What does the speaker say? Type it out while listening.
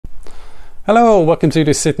Hello, welcome to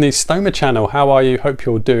the Sydney Stoma channel. How are you? Hope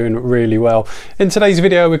you're doing really well. In today's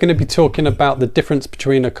video, we're going to be talking about the difference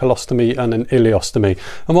between a colostomy and an ileostomy.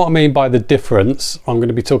 And what I mean by the difference, I'm going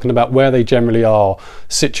to be talking about where they generally are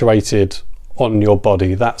situated on your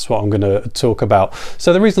body. That's what I'm going to talk about.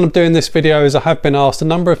 So the reason I'm doing this video is I have been asked a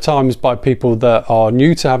number of times by people that are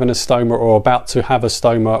new to having a stoma or about to have a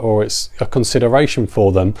stoma, or it's a consideration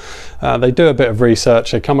for them. They do a bit of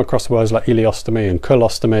research, they come across words like ileostomy and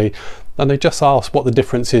colostomy, and they just ask what the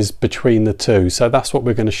difference is between the two. So that's what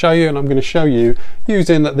we're going to show you, and I'm going to show you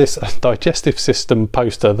using this digestive system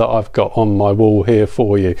poster that I've got on my wall here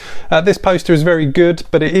for you. This poster is very good,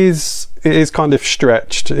 but it is kind of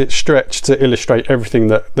stretched. It's stretched to illustrate everything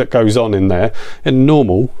that goes on in there. In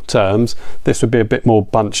normal terms, this would be a bit more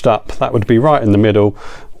bunched up. That would be right in the middle,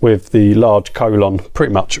 with the large colon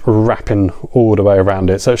pretty much wrapping all the way around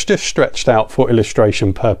it. So it's just stretched out for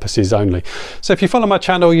illustration purposes only. So if you follow my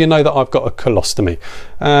channel, you know that I've got a colostomy.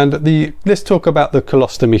 And let's talk about the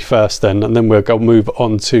colostomy first then, and then we'll move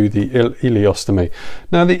on to the ileostomy.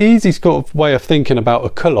 Now the easy sort of way of thinking about a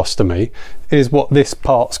colostomy is what this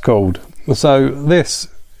part's called. So this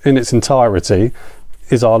in its entirety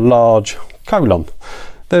is our large colon.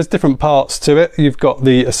 There's different parts to it. You've got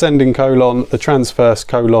the ascending colon, the transverse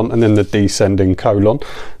colon, and then the descending colon.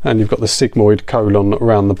 And you've got the sigmoid colon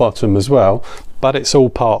around the bottom as well. But it's all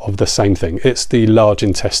part of the same thing. It's the large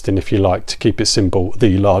intestine, if you like, to keep it simple,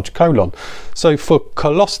 the large colon. So for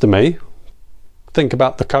colostomy, think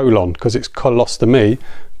about the colon, because it's colostomy,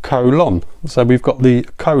 colon. So we've got the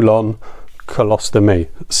colon, colostomy.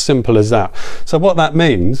 Simple as that. So what that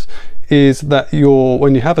means is that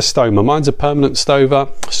when you have a stoma, mine's a permanent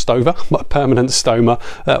permanent stoma,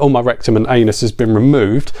 all my rectum and anus has been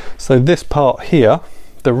removed. So this part here,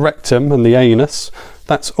 the rectum and the anus,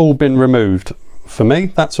 that's all been removed. For me,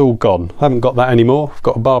 that's all gone. I haven't got that anymore. I've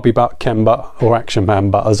got a Barbie butt, Ken butt, or Action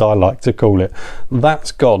Man butt, as I like to call it.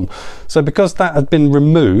 That's gone. So because that had been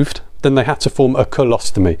removed, then they had to form a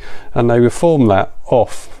colostomy, and they would form that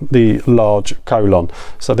off the large colon.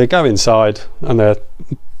 So they go inside and they're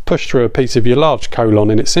push through a piece of your large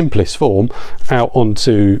colon in its simplest form out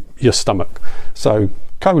onto your stomach. So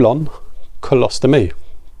colon, colostomy,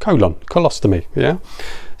 colon, colostomy, yeah?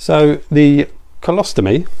 So the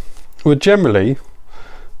colostomy would generally,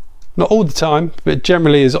 not all the time, but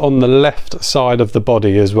generally is on the left side of the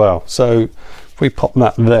body as well. So if we pop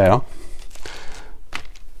that there,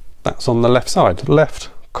 that's on the left side, left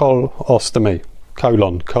colostomy,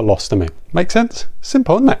 colon, colostomy. Make sense?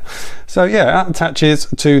 Simple, isn't it? So yeah, that attaches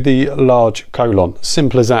to the large colon.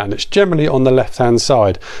 Simple as that, and it's generally on the left hand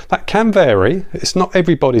side. That can vary. It's not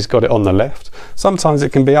everybody's got it on the left. Sometimes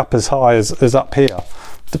it can be up as high as up here,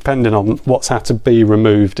 depending on what's had to be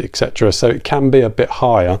removed, etc. So it can be a bit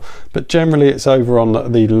higher, but generally it's over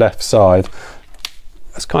on the left side.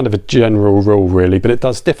 That's kind of a general rule really, but it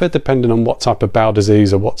does differ depending on what type of bowel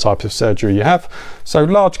disease or what type of surgery you have. So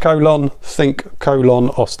large colon, think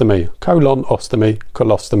colonostomy,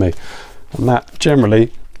 colostomy, and that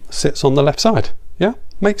generally sits on the left side. Yeah,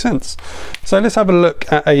 makes sense. So let's have a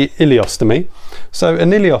look at a ileostomy. So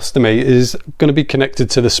an ileostomy is going to be connected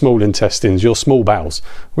to the small intestines, your small bowels,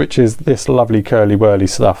 which is this lovely curly whirly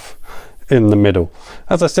stuff in the middle.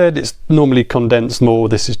 As I said, it's normally condensed more.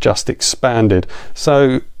 This is just expanded.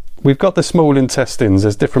 So we've got the small intestines.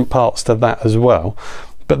 There's different parts to that as well.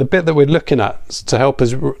 But the bit that we're looking at to help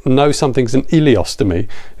us know something's an ileostomy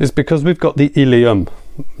is because we've got the ileum.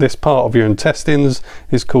 This part of your intestines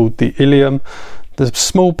is called the ileum. The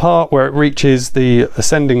small part where it reaches the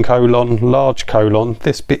ascending colon, large colon,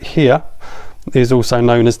 this bit here is also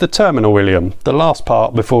known as the terminal ileum, the last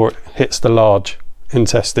part before it hits the large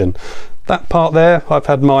intestine. That part there, I've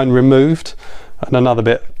had mine removed, and another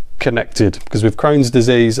bit connected, because with Crohn's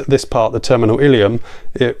disease, this part, the terminal ileum,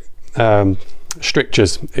 it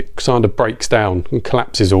strictures, it kind of breaks down and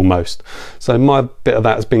collapses almost. So my bit of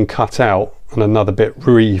that has been cut out and another bit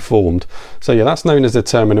reformed. So yeah, that's known as the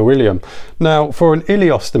terminal ileum. Now for an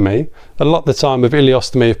ileostomy, a lot of the time with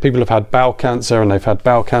ileostomy, if people have had bowel cancer and they've had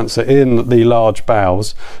bowel cancer in the large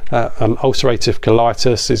bowels, and ulcerative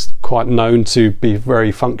colitis is quite known to be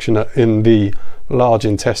very functional in the large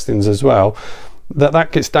intestines as well,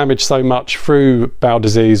 that gets damaged so much through bowel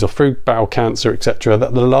disease or through bowel cancer, etc.,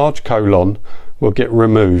 that the large colon will get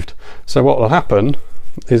removed. So what will happen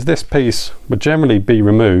is this piece would generally be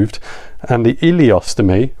removed, and the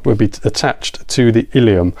ileostomy would be attached to the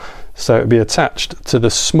ileum. So it would be attached to the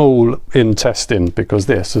small intestine, because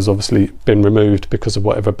this has obviously been removed because of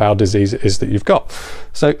whatever bowel disease it is that you've got.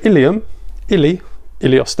 So ileum,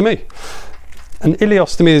 ileostomy. And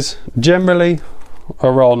ileostomies generally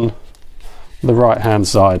are on the right hand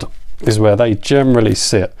side. is where they generally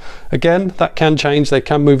sit. Again, that can change, they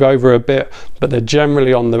can move over a bit, but they're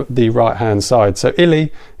generally on the right hand side. So ile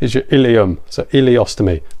is your ileum, so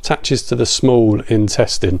ileostomy, attaches to the small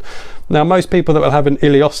intestine. Now most people that will have an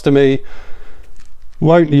ileostomy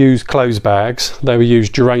won't use closed bags, they will use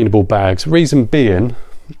drainable bags. Reason being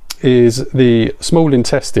is the small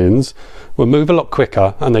intestines will move a lot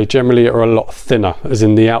quicker and they generally are a lot thinner, as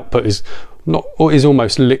in the output is not, or is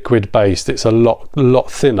almost liquid based. It's a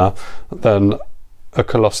lot thinner than a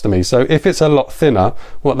colostomy. So if it's a lot thinner,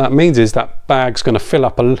 what that means is that bag's going to fill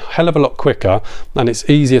up a hell of a lot quicker, and it's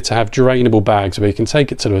easier to have drainable bags where you can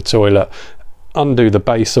take it to the toilet, undo the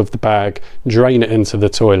base of the bag, drain it into the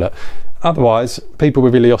toilet. Otherwise, people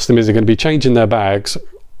with ileostomies are going to be changing their bags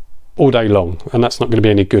all day long, and that's not going to be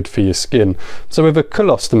any good for your skin. So with a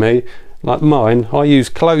colostomy like mine, I use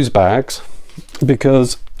closed bags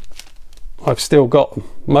because I've still got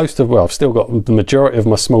I've still got the majority of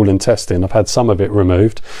my small intestine. I've had some of it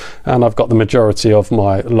removed, and I've got the majority of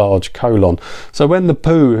my large colon. So when the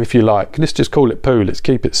poo, if you like, let's just call it poo, let's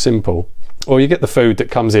keep it simple, or you get the food that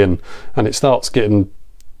comes in and it starts getting,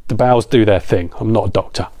 the bowels do their thing. I'm not a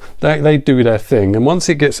doctor. They do their thing, and once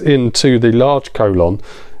it gets into the large colon,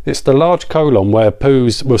 it's the large colon where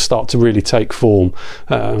poos will start to really take form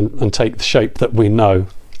and take the shape that we know.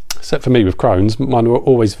 Except for me with Crohn's, mine were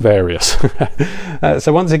always various.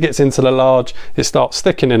 So once it gets into the large, it starts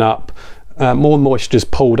thickening up, more moisture is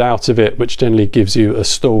pulled out of it, which generally gives you a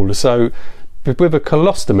stool. So with a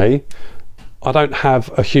colostomy, I don't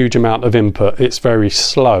have a huge amount of input, it's very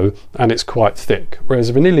slow and it's quite thick.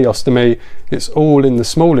 Whereas with an ileostomy, it's all in the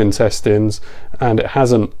small intestines and it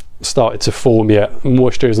hasn't started to form yet.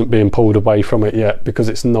 Moisture isn't being pulled away from it yet because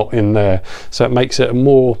it's not in there. So it makes it a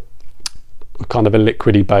more kind of a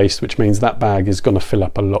liquidy base, which means that bag is going to fill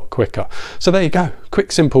up a lot quicker. So there you go,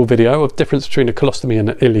 quick simple video of difference between a colostomy and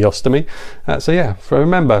an ileostomy. So yeah,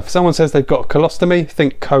 remember, if someone says they've got a colostomy,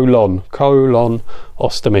 think colostomy,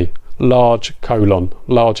 large colon,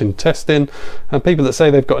 large intestine. And people that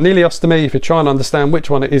say they've got an ileostomy, if you're trying to understand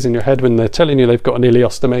which one it is in your head when they're telling you they've got an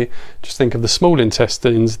ileostomy, just think of the small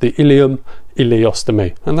intestines, the ileum,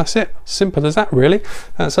 ileostomy, and that's it. Simple as that, really.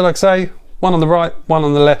 So like I say, one on the right, one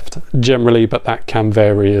on the left generally, but that can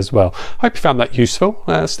vary as well. Hope you found that useful.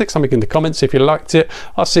 Stick something in the comments if you liked it.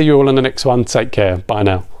 I'll see you all in the next one. Take care. Bye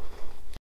now.